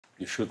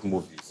You shoot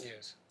movies?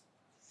 Yes.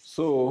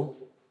 So,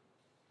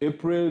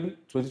 April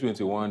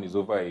 2021 is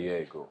over a year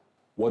ago.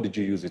 What did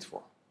you use it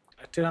for?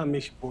 I tell her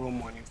make she borrow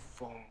money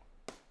from...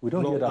 We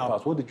don't hear that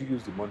part. What did you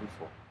use the money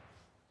for?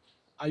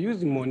 I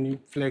used the money,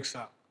 flex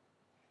her.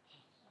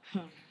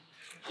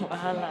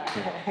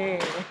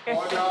 Hey.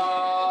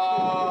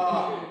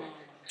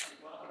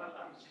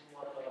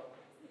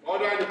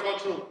 Order in the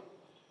courtroom.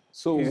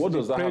 So what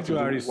does that have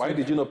to do? Why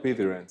did you not pay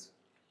the rent?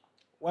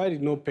 Why I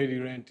did not pay the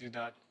rent is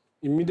that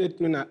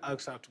immediately when I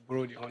asked her to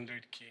borrow the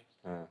 100K,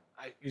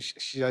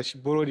 she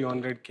borrowed the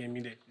 100K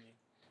immediately.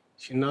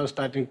 She now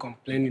started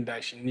complaining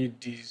that she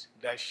needs this,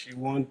 that she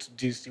wants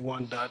this, she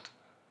wants that.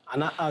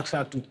 And I asked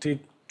her to take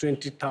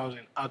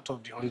 20,000 out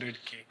of the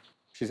 100K.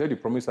 She said you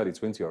promised her the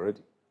 20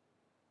 already.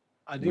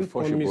 I didn't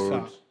promise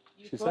her.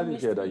 She said it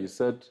here that you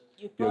said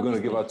you're going to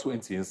give her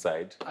 20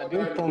 inside. I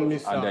didn't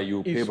promise her. And that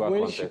you pay back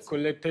when content. she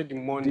collected the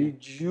money.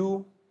 Did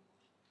you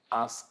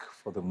ask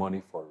for the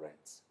money for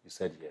rent? You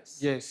said yes.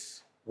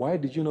 Yes. Why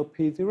did you not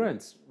pay the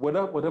rent?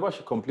 Whatever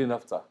she complained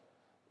after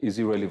is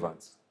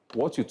irrelevant.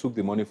 What you took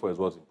the money for is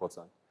what's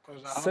important.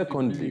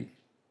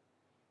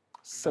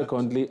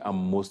 Secondly, and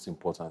most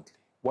importantly,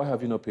 why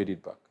have you not paid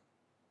it back?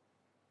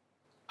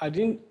 I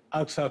didn't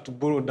ask her to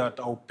borrow that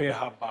I'll pay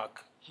her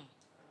back.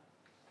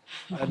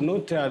 I did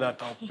not tell her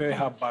that I'll pay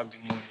her back the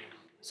money.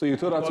 So you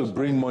told her to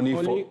bring money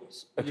for...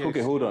 Yes.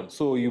 Okay, hold on.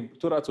 So you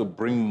told her to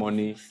bring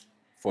money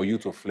for you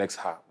to flex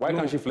her. Why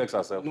can't she flex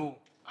herself? No,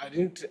 I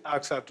didn't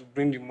ask her to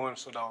bring the money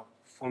so that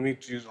for me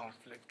to use on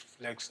to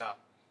flex her.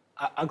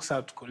 I asked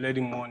her to collect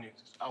the money.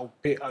 I'll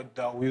pay her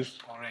the bills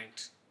for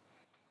rent.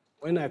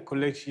 When I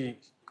collect, did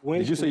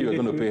you say you were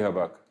going to pay her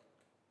back?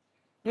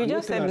 You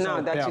just said now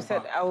that you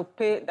said I will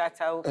pay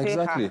her.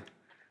 Exactly.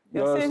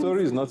 Your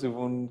story is not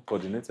even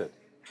coordinated.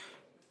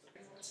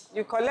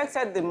 You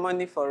collected the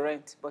money for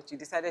rent, but you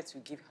decided to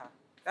give her.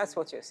 That's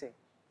what you're saying.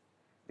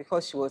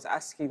 Because she was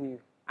asking you,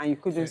 and you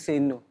couldn't say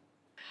no.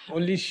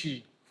 Only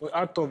she.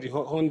 Out of the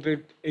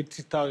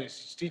 180,000, she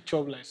still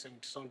chopped like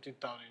 70-something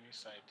thousand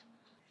inside.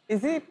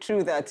 Is it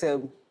true that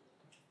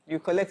you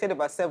collected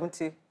about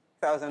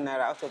 70,000 naira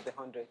out of the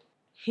 100?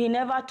 He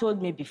never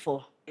told me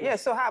before. Yeah,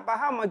 so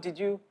how much did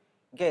you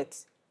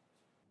get?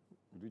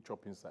 Did you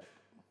chop inside?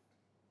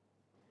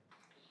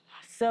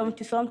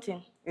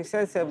 70-something. You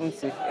said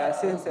 70. You are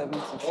saying 70.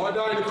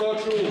 Order in the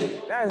courtroom.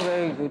 That's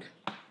very good.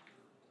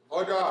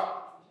 Order.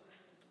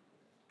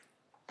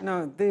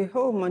 No, the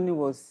whole money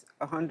was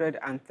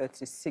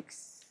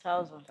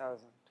 136,000.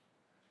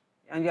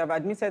 And you have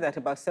admitted that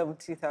about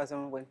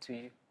 70,000 went to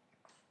you.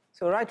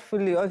 So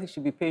rightfully, all he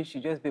should be paying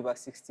should just be about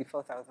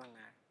 64,000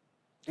 naira.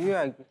 Do you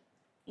agree?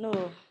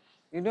 No.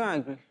 You don't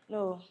agree?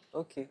 No.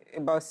 Okay,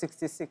 about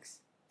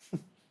 66.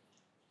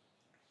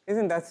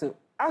 Isn't that so?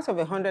 Out of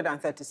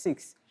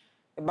 136,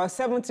 about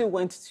 70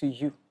 went to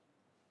you.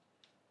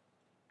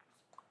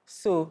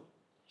 So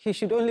he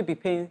should only be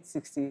paying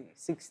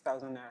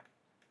 66,000 naira.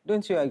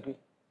 Don't you agree?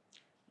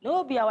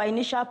 No, be our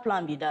initial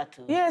plan be that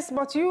too. Yes,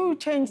 but you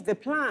changed the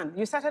plan.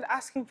 You started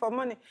asking for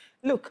money.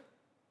 Look,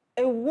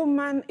 a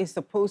woman is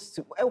supposed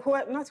to,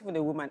 not even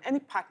a woman, any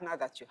partner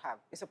that you have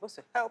is supposed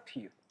to help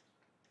you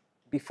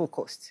be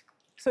focused.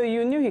 So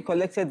you knew he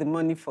collected the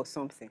money for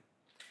something.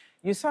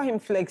 You saw him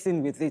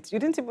flexing with it. You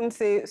didn't even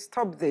say,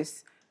 stop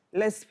this,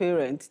 let's pay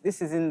rent,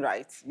 this isn't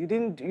right. You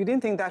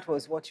didn't think that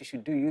was what you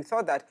should do. You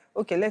thought that,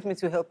 okay, let me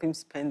to help him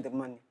spend the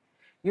money.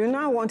 You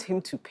now want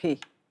him to pay.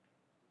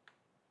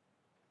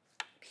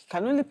 He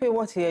can only pay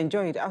what he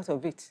enjoyed out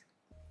of it.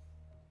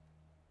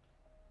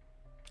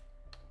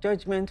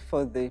 Judgment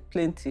for the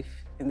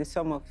plaintiff in the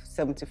sum of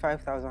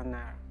 75,000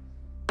 naira.